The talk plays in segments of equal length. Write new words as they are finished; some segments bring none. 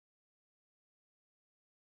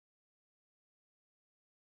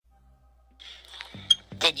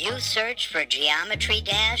you search for Geometry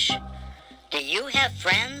Dash? Do you have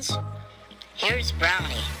friends? Here's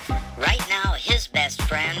Brownie. Right now, his best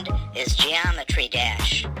friend is Geometry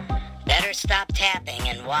Dash. Better stop tapping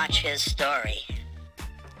and watch his story.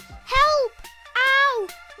 Help! Ow!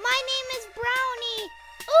 My name is Brownie.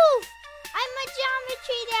 Oof! I'm a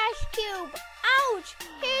Geometry Dash cube. Ouch!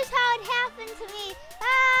 Here's how it happened to me.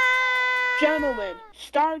 Ah! Gentlemen,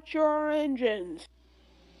 start your engines.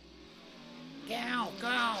 Go,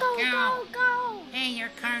 Go, go, go, go! Hey, your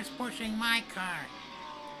car's pushing my car.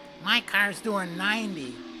 My car's doing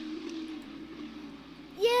 90.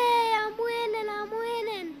 Yay, I'm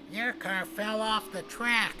winning. Your car fell off the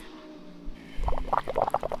track.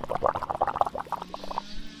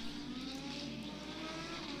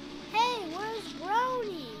 Hey, where's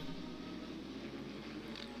Brownie?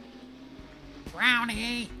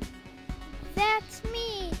 Brownie! That's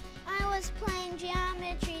me. I was playing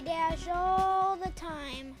Geometry Dash all the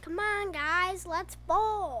time. Come on, guys, let's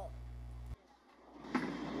bowl.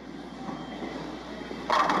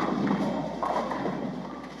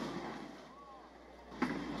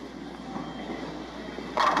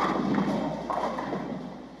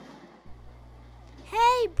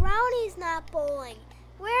 Hey, Brownie's not bowling.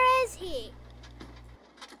 Where is he?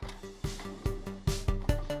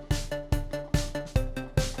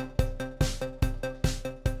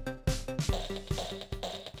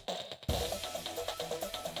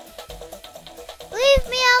 Leave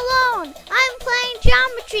me alone! I'm playing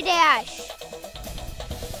Geometry Dash!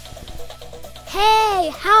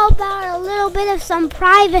 Hey, how about a little bit of some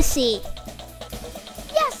privacy?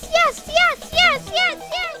 Yes!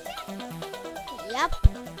 Yep,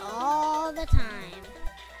 all the time.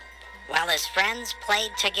 While his friends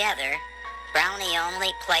played together, Brownie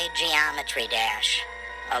only played Geometry Dash,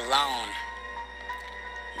 alone.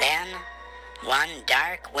 Then, one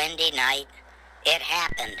dark, windy night, it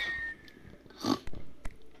happened.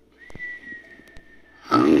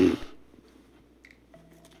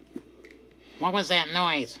 What was that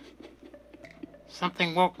noise?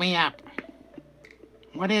 Something woke me up.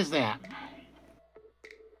 What is that?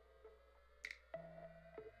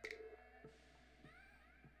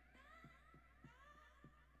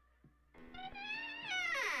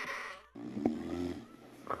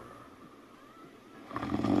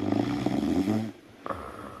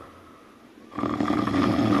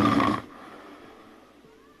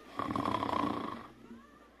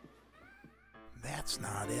 That's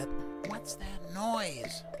not it. What's that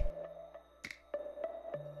noise?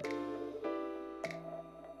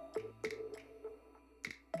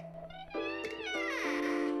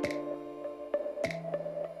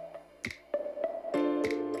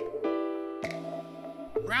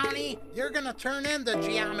 Brownie, you're gonna turn into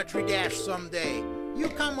Geometry Dash someday. You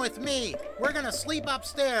come with me. We're gonna sleep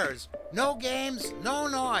upstairs. No games, no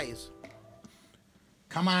noise.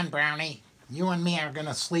 Come on, Brownie. You and me are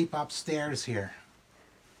gonna sleep upstairs here.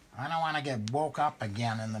 I don't want to get woke up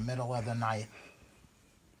again in the middle of the night.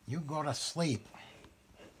 You go to sleep.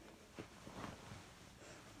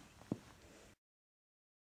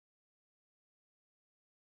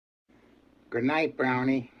 Good night,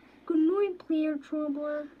 Brownie. Good night, Player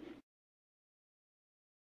Troubler.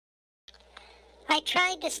 I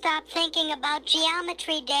tried to stop thinking about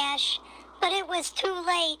Geometry Dash, but it was too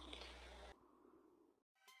late.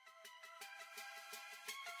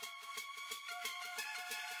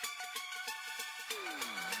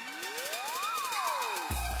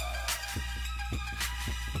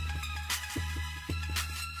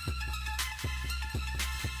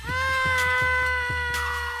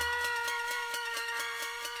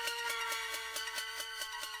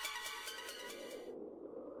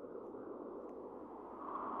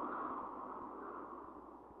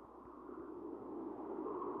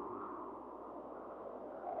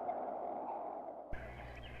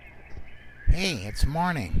 Hey, it's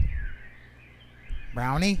morning.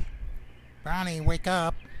 Brownie? Brownie, wake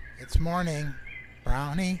up. It's morning.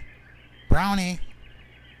 Brownie? Brownie?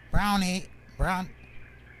 Brownie? Brownie?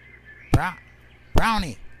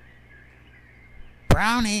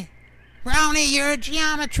 Brownie? Brownie, you're a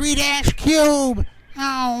Geometry Dash cube!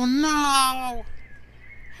 Oh no!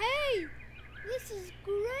 Hey, this is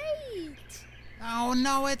great! Oh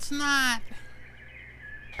no, it's not!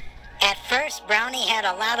 At first, Brownie had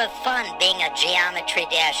a lot of fun being a Geometry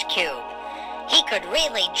Dash cube. He could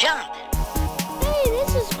really jump. Hey,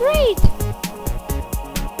 this is great!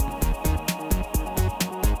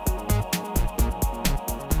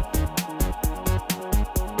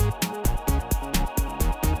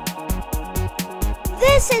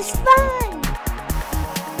 This is fun!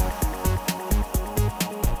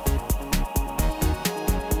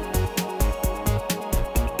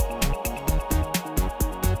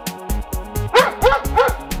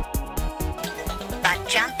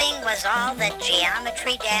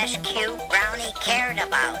 geometry dash cube Brownie cared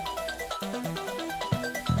about.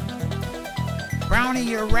 Brownie,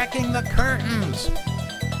 you're wrecking the curtains.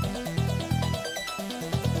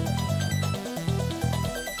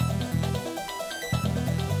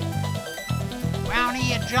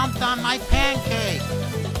 Brownie, you jumped on my pancake.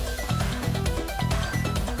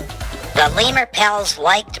 The Lemur Pals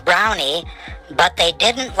liked Brownie, but they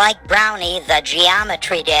didn't like Brownie the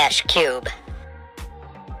geometry dash cube.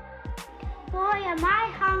 Boy, am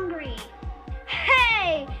I hungry.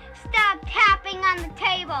 Hey, stop tapping on the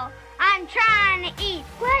table. I'm trying to eat.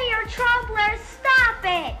 Player Troubler, stop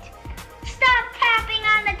it. Stop tapping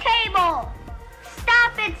on the table.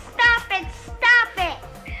 Stop it, stop it, stop it.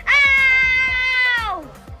 Ow!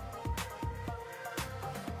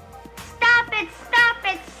 Stop it, stop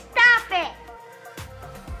it, stop it.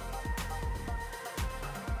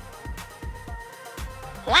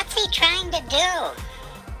 What's he trying to do?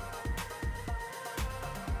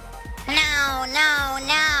 No, no,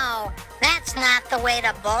 no. That's not the way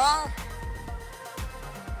to bowl.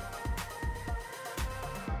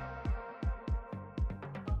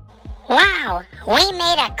 Wow, we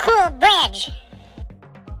made a cool bridge.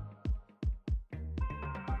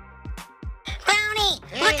 Brownie,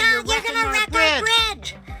 Hey, look out, you're wrecking gonna our wreck our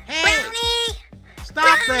bridge. Hey, Brownie!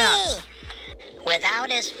 stop Brownie! that.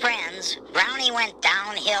 Without his friends, Brownie went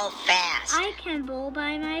downhill fast. I can bowl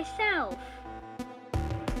by myself.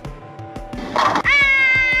 Ow!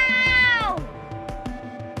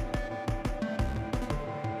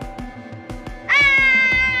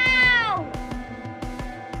 Ow!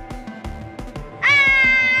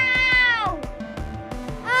 Ow!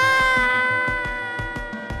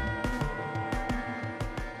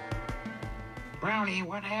 Brownie,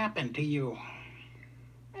 what happened to you?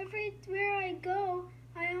 Everywhere I go,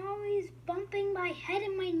 I'm always bumping my head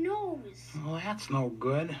and my nose. Oh, that's no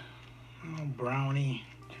good. Oh, Brownie.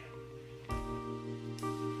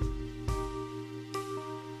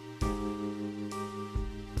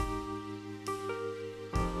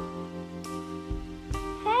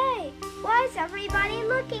 Hey, why is everybody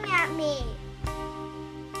looking at me?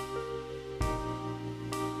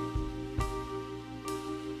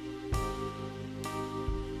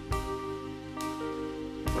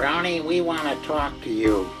 Brownie, we want to talk to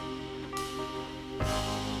you.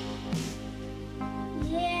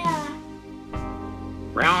 Yeah.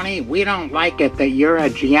 Brownie, we don't like it that you're a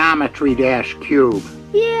geometry dash cube.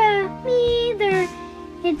 Yeah, me either.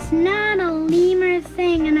 It's not a lemur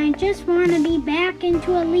thing, and I just want to be back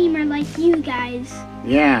into a lemur like you guys.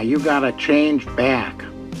 Yeah, you gotta change back.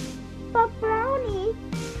 But Brownie,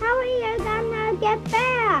 how are you gonna get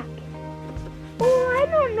back? Oh, I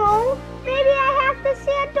don't know. Maybe I have to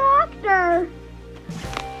see a doctor.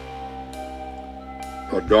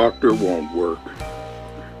 A doctor won't work.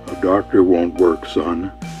 A doctor won't work,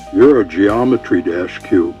 son. You're a geometry dash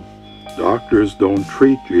cube. Doctors don't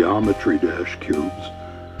treat geometry dash cubes.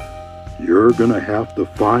 You're gonna have to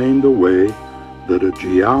find a way that a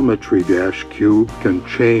geometry dash cube can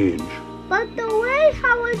change. But the way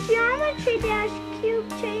how a geometry dash cube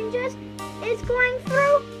changes is going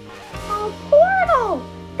through a portal.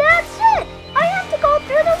 That's it. I have to go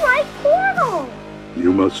through the right portal.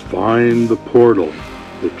 You must find the portal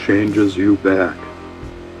that changes you back.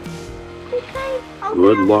 Okay.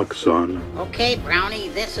 Good luck, son. Okay, Brownie,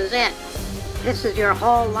 this is it. This is your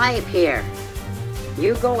whole life here.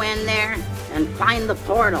 You go in there and find the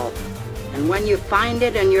portal. And when you find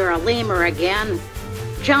it and you're a lemur again,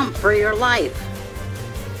 jump for your life.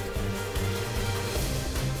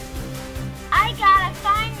 I gotta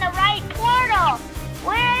find the right portal.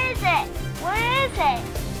 Where is it? Where is it?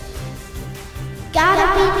 Gotta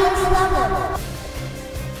be this level.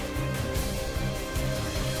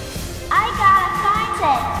 I gotta find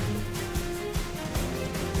it.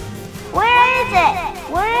 Where is it?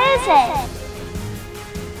 Where is it?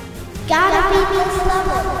 Gotta be this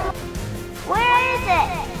level. Where is it?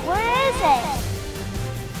 Where is it?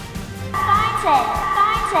 Finds it.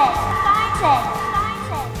 Finds it. Finds it.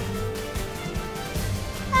 Finds it.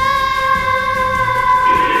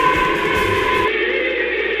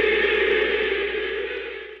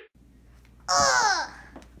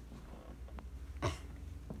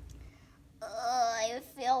 I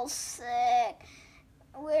feel sick.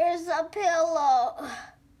 Where's the pillow?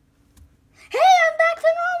 Hey, I'm back to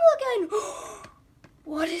normal again.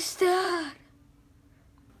 What is that?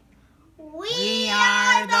 We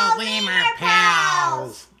are the Lemur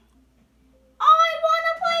Pals. I want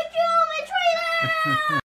to play geometry now.